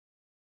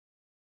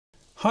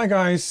Hi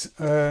guys,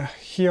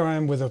 here I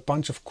am with a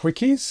bunch of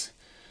quickies.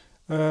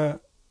 I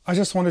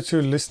just wanted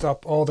to list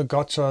up all the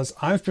gotchas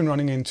I've been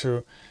running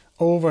into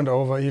over and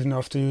over, even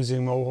after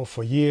using Moho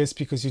for years,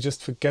 because you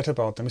just forget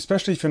about them,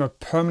 especially if you're not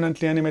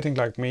permanently animating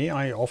like me.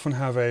 I often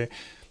have a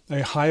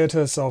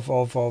hiatus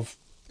of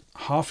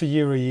half a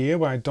year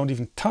where I don't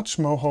even touch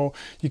Moho.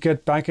 You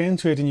get back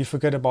into it and you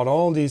forget about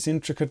all these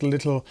intricate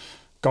little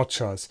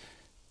gotchas.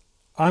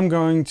 I'm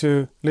going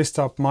to list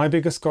up my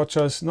biggest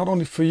gotchas, not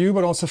only for you,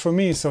 but also for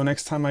me. So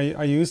next time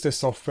I use this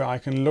software, I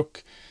can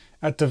look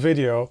at the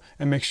video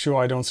and make sure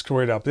I don't screw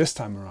it up this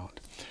time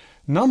around.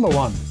 Number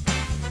one,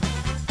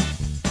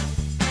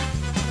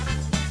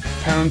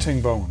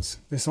 parenting bones.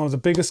 This is one of the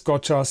biggest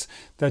gotchas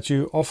that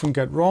you often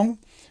get wrong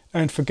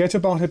and forget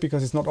about it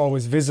because it's not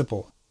always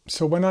visible.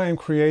 So when I am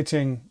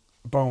creating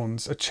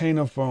bones, a chain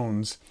of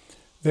bones,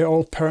 they're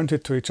all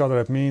parented to each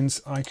other. That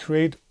means I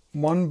create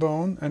one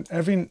bone and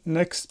every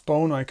next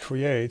bone I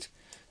create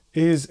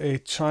is a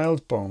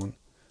child bone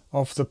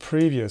of the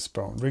previous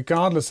bone,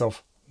 regardless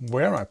of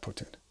where I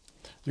put it.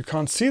 You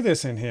can't see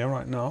this in here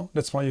right now.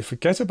 That's why you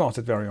forget about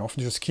it very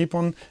often. You just keep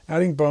on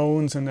adding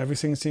bones and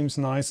everything seems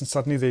nice, and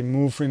suddenly they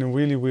move in a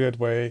really weird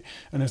way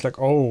and it's like,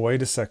 oh,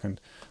 wait a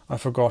second, I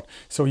forgot.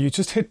 So you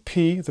just hit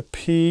P, the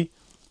P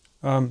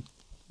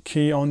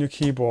key on your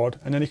keyboard,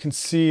 and then you can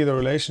see the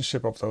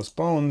relationship of those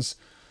bones.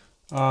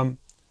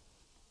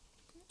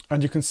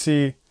 And you can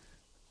see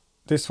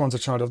this one's a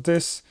child of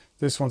this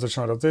one's a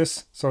child of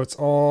this. So it's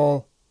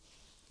all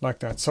like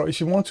that. So if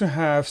you want to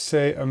have,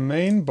 say, a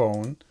main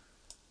bone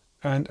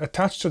and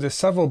attached to this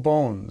several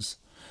bones,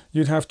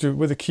 you'd have to,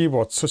 with the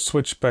keyboard,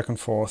 switch back and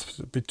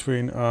forth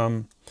between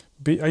I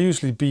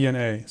usually B and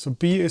A. So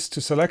B is to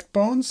select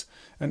bones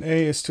and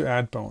A is to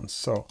add bones.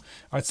 So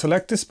I'd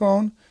select this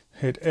bone,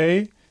 hit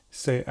A,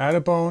 say add a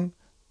bone,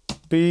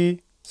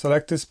 B,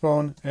 select this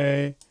bone,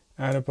 A,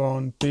 add a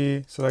bone,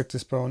 B, select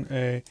this bone,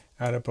 A,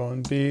 add a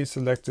bone, B,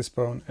 select this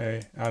bone,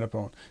 A, add a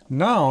bone.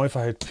 Now, if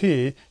I hit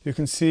P, you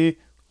can see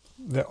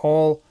they're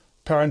all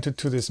parented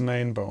to this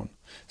main bone.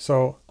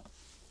 So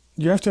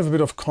you have to have a bit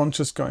of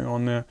conscious going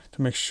on there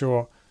to make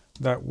sure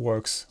that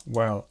works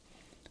well.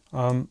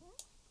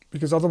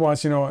 Because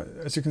otherwise, you know,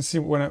 as you can see,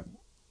 when I,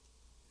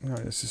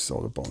 this is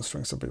all the bone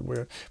strings are a bit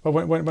weird. But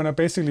when I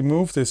basically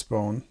move this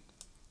bone,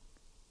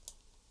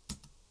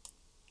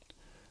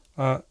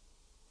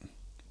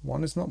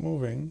 one is not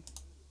moving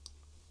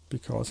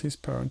because he's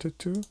parented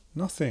to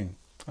nothing.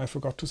 I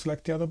forgot to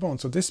select the other bone.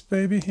 So this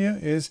baby here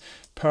is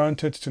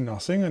parented to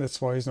nothing, and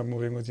that's why he's not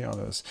moving with the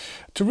others.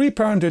 To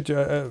reparent it,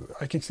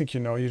 I can think, you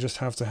know, you just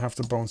have to have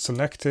the bone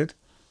selected.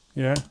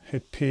 Yeah,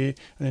 hit P, and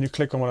then you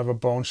click on whatever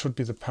bone should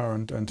be the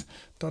parent, and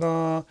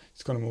ta-da,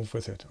 it's going to move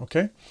with it.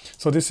 Okay,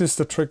 so this is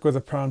the trick with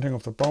the parenting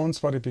of the bones,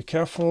 but be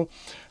careful,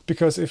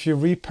 because if you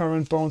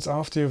reparent bones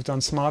after you've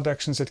done smart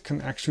actions, it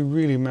can actually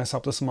really mess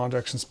up the smart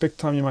actions big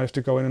time. You might have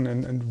to go in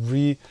and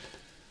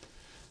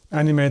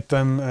reanimate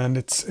them, and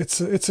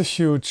it's a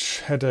huge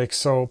headache.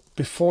 So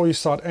before you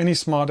start any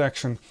smart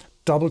action,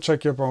 double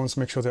check your bones,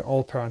 make sure they're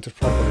all parented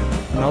properly.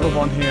 Another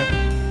one here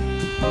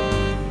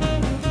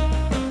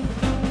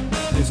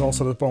is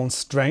also the bone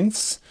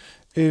strengths.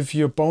 If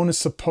your bone is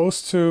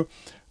supposed to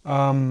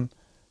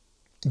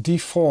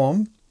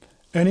deform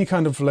any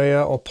kind of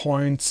layer or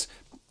points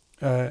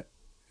through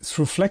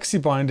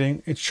flexi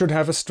binding, it should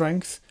have a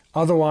strength.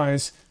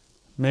 Otherwise,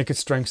 make it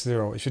strength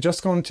 0. If you're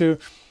just going to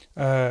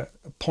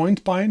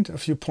point bind a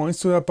few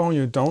points to that bone,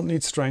 you don't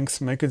need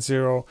strength, make it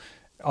 0.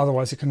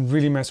 Otherwise, it can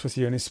really mess with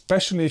you, and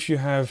especially if you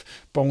have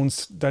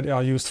bones that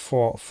are used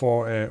for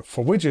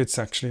widgets,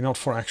 actually, not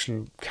for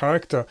actual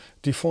character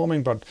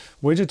deforming, but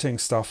widgeting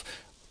stuff,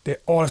 they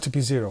all have to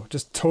be 0.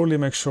 Just totally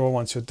make sure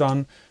once you're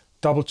done,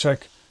 double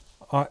check,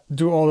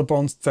 do all the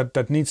bones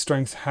that need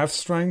strength have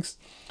strength,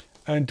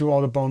 and do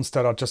all the bones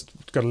that are just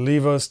got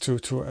levers to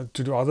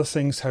do other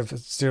things have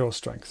 0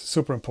 strength.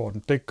 Super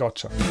important, big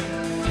gotcha.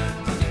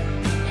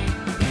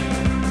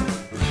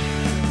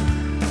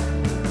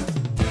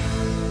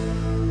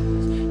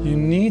 You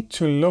need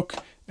to look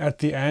at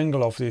the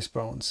angle of these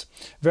bones.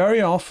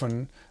 Very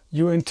often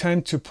you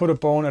intend to put a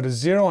bone at a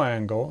 0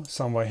 angle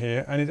somewhere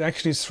here, and it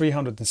actually is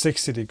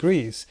 360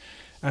 degrees.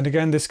 And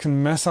again, this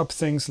can mess up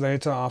things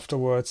later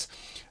afterwards.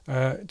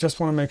 Just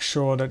want to make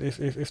sure that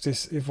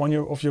if one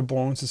of your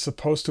bones is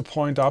supposed to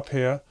point up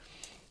here,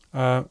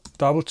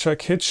 double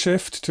check, hit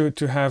shift to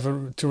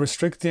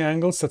restrict the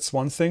angles. That's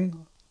one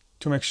thing.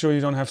 To make sure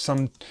you don't have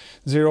some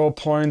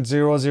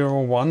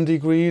 0.001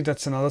 degree.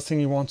 That's another thing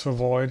you want to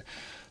avoid.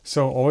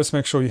 So always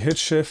make sure you hit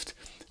shift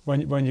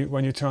when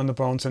you turn the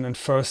bones in, and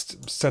first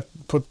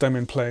put them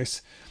in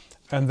place,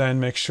 and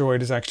then make sure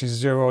it is actually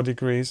 0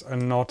 degrees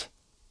and not.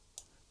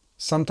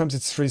 Sometimes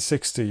it's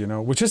 360, you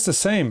know, which is the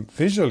same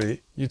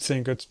visually. You'd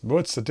think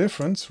what's the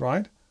difference,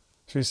 right?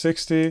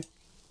 360.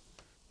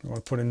 You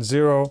want to put in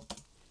 0.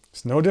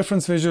 It's no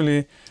difference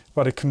visually,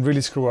 but it can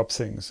really screw up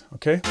things.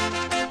 Okay.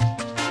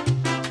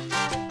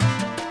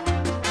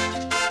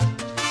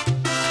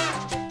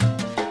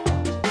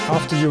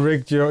 after you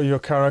rigged your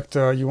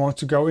character, you want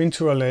to go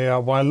into a layer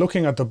while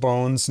looking at the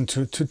bones and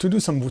to do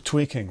some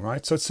tweaking,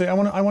 right? So let's say I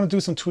want to do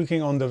some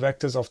tweaking on the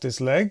vectors of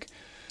this leg,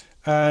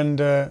 and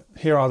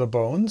here are the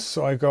bones.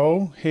 So I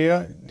go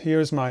here.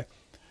 Here's my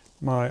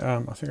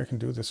I think I can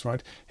do this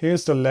right.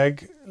 Here's the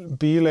leg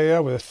B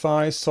layer with a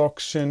thigh, sock,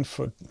 shin,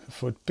 foot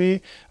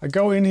B. I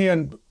go in here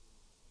and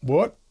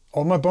what?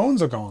 All my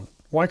bones are gone.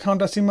 Why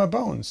can't I see my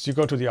bones? You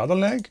go to the other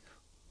leg,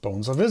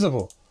 bones are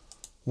visible.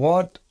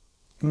 What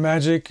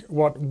magic,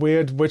 what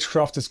weird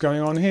witchcraft is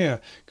going on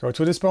here? Go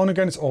to this bone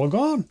again, it's all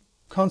gone.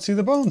 Can't see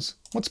the bones.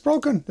 What's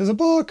broken? There's a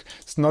bug.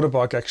 It's not a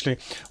bug actually.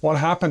 What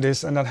happened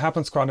is, and that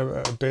happens quite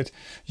a bit,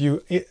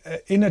 you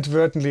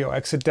inadvertently or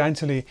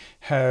accidentally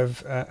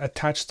have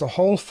attached the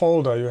whole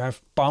folder. You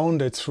have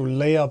bound it through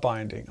layer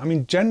binding. I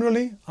mean,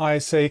 generally I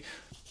say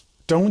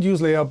don't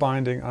use layer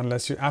binding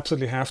unless you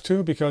absolutely have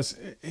to, because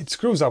it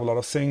screws up a lot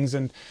of things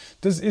and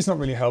this is not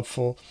really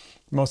helpful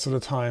most of the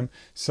time.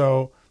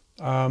 So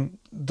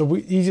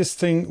the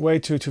easiest way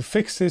to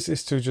fix this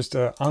is to just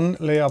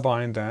unlayer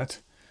bind that.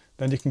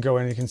 Then you can go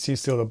in and you can see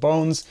still the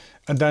bones,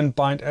 and then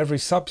bind every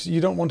sub.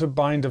 You don't want to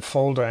bind a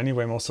folder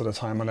anyway most of the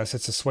time, unless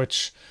it's a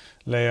switch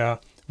layer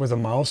with a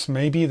mouse.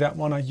 Maybe that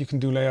one you can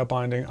do layer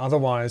binding.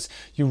 Otherwise,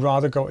 you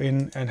rather go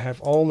in and have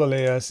all the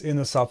layers in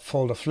the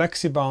subfolder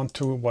flexi bound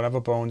to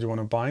whatever bone you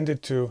want to bind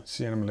it to.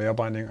 See, I'm layer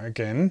binding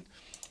again.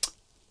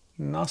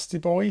 Nasty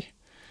boy.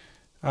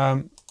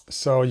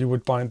 So you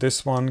would bind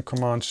this one,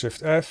 Command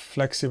Shift F,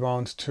 flexi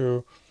bound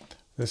to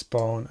this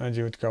bone, and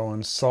you would go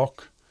on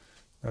sock.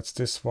 That's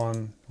this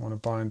one. I want to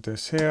bind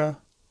this here.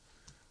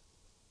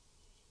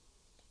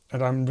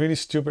 And I'm really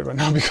stupid right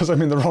now because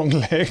I'm in the wrong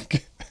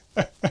leg.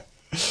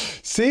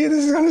 See,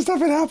 this is the kind of stuff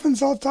that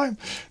happens all the time.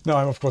 No,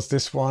 of course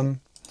this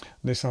one.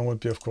 This one would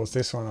be, of course,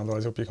 this one.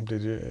 Otherwise it would be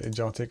completely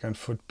idiotic, and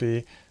foot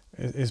B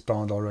is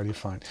bound already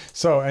fine.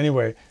 So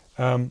anyway,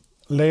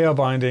 layer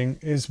binding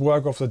is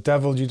work of the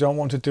devil. You don't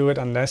want to do it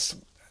unless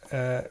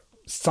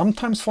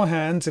sometimes for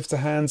hands, if the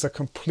hands are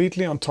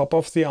completely on top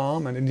of the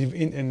arm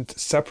and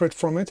separate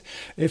from it.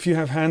 If you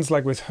have hands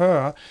like with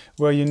her,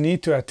 where you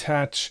need to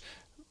attach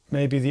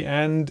maybe the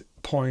end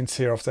points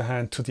here of the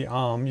hand to the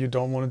arm, you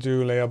don't want to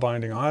do layer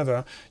binding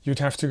either. You'd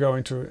have to go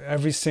into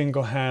every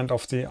single hand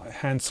of the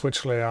hand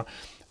switch layer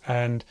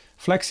and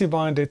flexi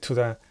bind it to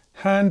the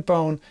hand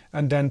bone,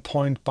 and then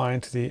point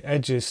bind the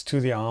edges to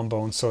the arm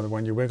bone, so that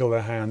when you wiggle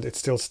the hand, it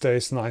still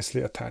stays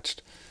nicely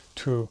attached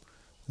to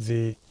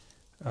the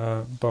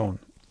bone.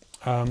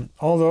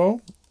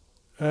 Although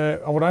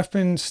what I've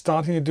been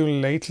starting to do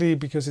lately,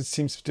 because it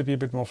seems to be a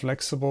bit more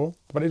flexible,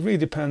 but it really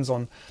depends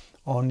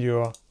on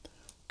your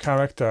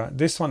character.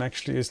 This one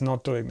actually is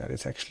not doing that.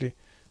 It's actually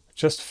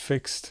just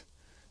fixed,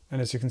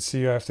 and as you can see,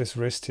 you have this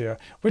wrist here,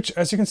 which,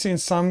 as you can see, in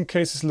some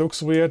cases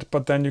looks weird,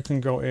 but then you can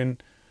go in.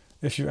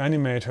 If you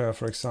animate her,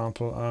 for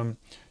example,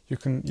 you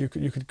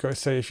could go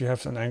say, if you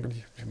have an angle,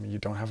 I mean, you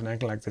don't have an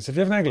angle like this. If you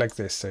have an angle like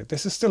this, say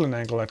this is still an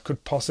angle that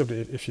could possibly,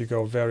 if you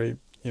go very,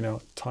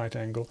 tight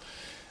angle,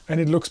 and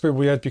it looks a bit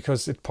weird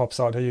because it pops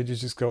out here. You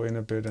just go in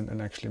a bit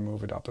and actually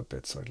move it up a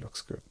bit so it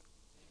looks good.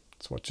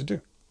 That's what you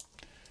do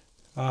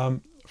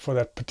for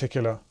that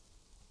particular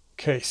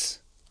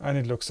case, and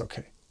it looks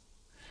okay.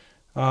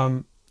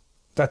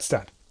 That's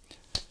that.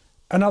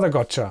 Another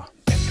gotcha.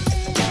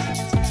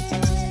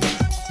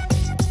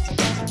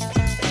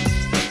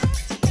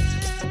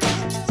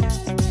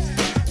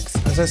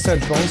 As I said,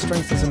 bone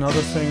strength is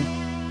another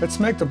thing. Let's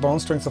make the bone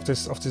strength of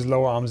this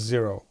lower arm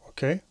 0,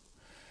 okay?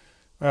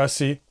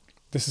 See,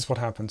 this is what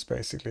happens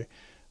basically.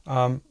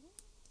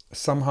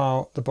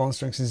 Somehow the bone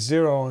strength is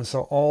 0, and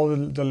so all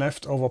the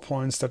leftover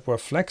points that were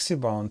flexi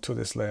bound to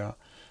this layer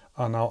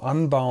are now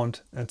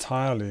unbound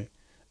entirely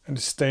and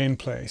stay in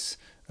place,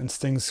 and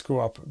things screw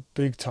up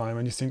big time,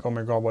 and you think, oh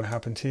my god, what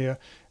happened here?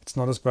 It's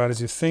not as bad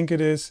as you think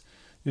it is.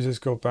 You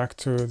just go back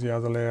to the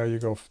other layer, you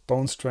go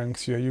bone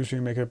strength, you usually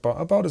make it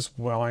about as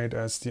wide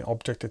as the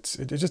object.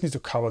 It just needs to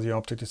cover the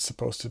object it's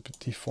supposed to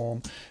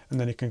deform, and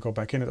then you can go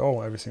back in it.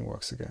 Oh, everything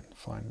works again.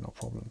 Fine, no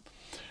problem.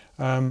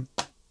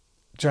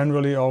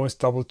 Generally, always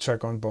double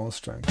check on bone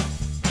strength.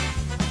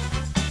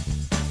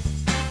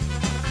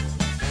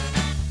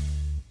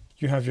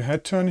 You have your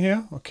head turn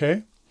here,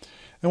 okay?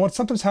 And what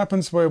sometimes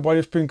happens while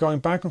you've been going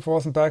back and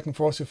forth,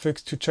 you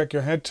fix to check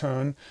your head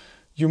turn,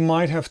 you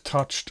might have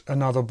touched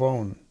another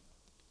bone.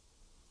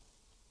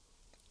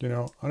 I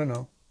don't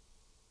know.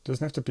 It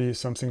doesn't have to be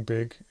something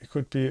big. It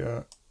could be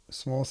a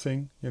small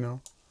thing,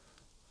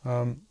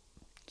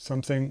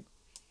 something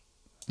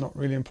not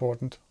really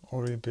important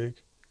or really big,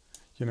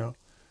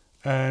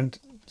 and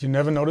you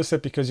never notice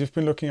it because you've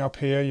been looking up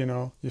here,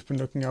 you've been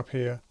looking up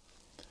here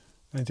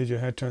and did your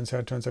head turns,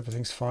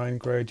 everything's fine,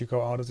 great. You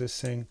go out of this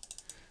thing,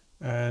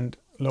 and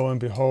lo and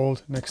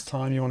behold, next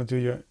time you want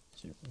to do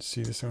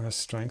see, this one has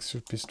strength,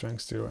 should be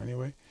strength 0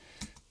 anyway.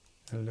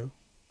 Hello.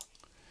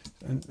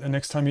 And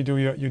next time you do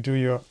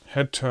your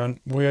head turn,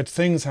 weird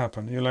things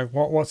happen. You're like,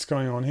 what's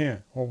going on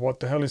here? Or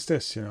what the hell is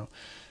this?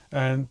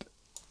 And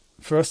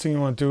first thing you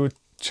want to do,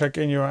 check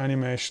in your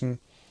animation,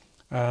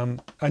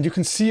 and you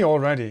can see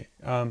already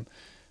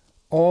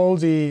all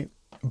the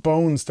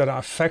bones that are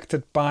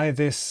affected by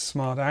this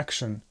smart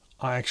action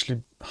are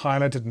actually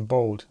highlighted in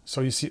bold.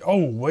 So you see,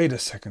 oh, wait a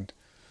second.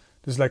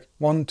 There's like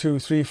 1, 2,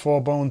 3,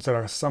 4 bones that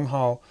are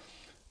somehow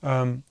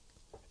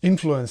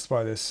influenced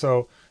by this.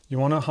 So you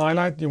want to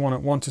highlight, you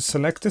want to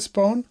select this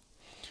bone,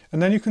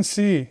 and then you can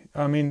see,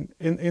 I mean,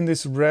 in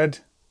this red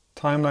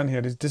timeline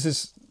here, this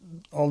is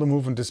all the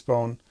movement, this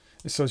bone.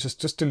 So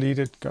just delete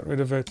it, get rid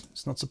of it.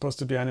 It's not supposed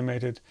to be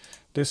animated.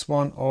 This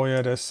one, oh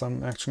yeah, there's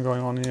some action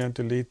going on here.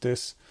 Delete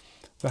this.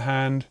 The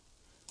hand,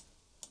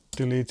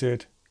 delete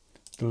it.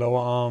 The lower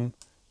arm,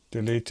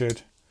 delete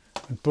it.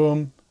 And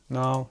boom,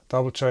 now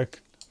double check.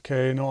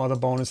 Okay, no other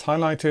bone is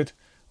highlighted.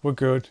 We're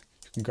good.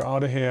 You can go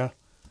out of here,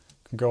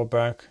 you can go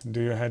back,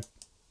 do your head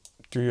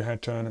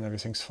turn, and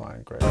everything's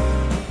fine. Great.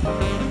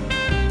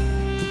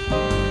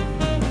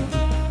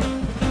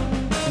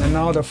 And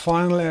now the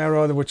final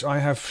error, which I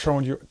have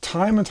shown you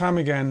time and time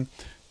again.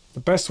 The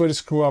best way to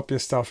screw up your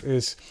stuff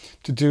is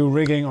to do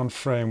rigging on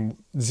frame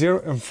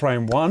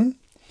 1,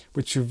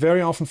 which you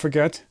very often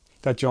forget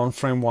that you're on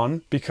frame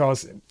 1,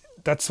 because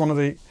that's one of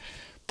the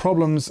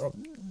problems,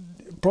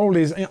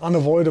 probably is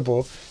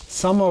unavoidable.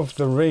 Some of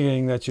the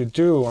rigging that you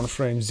do on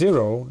frame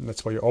 0,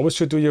 that's why you always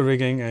should do your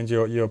rigging and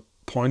your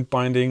point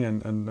binding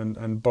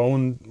and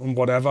bone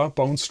whatever,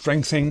 bone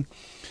strengthening.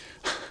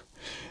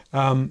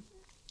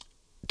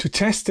 To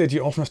test it,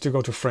 you often have to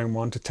go to frame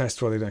 1 to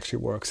test whether it actually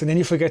works. And then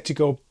you forget to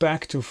go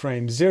back to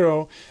frame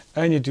 0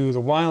 and you do the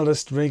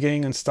wildest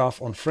rigging and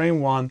stuff on frame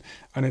 1,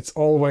 and it's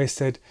all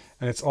wasted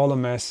and it's all a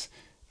mess,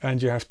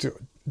 and you have to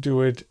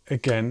do it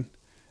again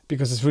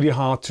because it's really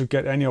hard to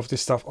get any of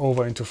this stuff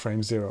over into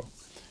frame 0.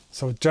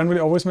 So generally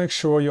always make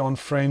sure you're on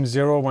frame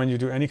 0 when you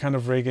do any kind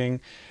of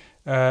rigging.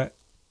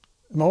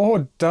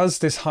 Moho does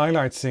this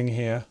highlight thing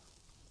here.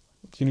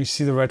 You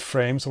see the red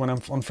frame, so when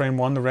I'm on frame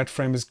 1, the red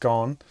frame is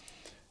gone.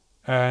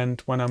 And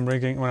when I'm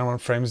rigging, when I'm on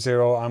frame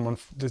 0, I'm on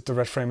the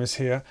red frame is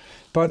here.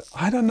 But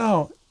I don't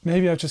know,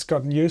 maybe I've just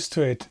gotten used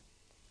to it.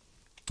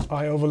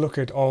 I overlook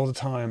it all the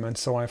time, and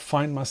so I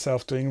find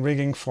myself doing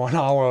rigging for an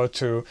hour or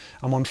 2.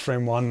 I'm on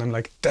frame 1, and I'm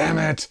like, damn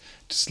it,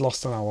 just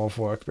lost an hour of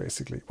work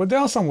basically. But there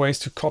are some ways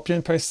to copy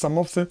and paste some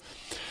of the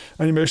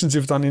animations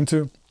you've done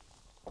into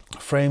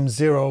frame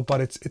 0,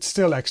 but it's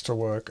still extra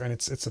work, and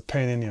it's a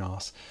pain in the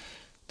ass.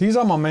 These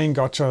are my main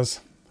gotchas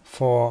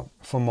for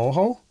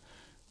Moho.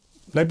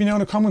 Let me know in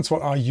the comments,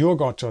 what are your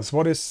gotchas?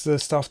 What is the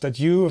stuff that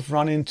you have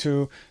run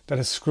into that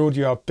has screwed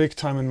you up big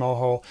time in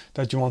Moho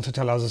that you want to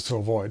tell others to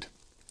avoid?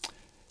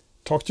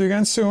 Talk to you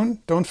again soon.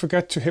 Don't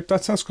forget to hit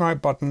that subscribe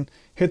button,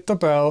 hit the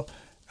bell,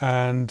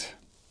 and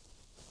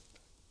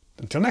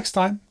until next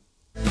time.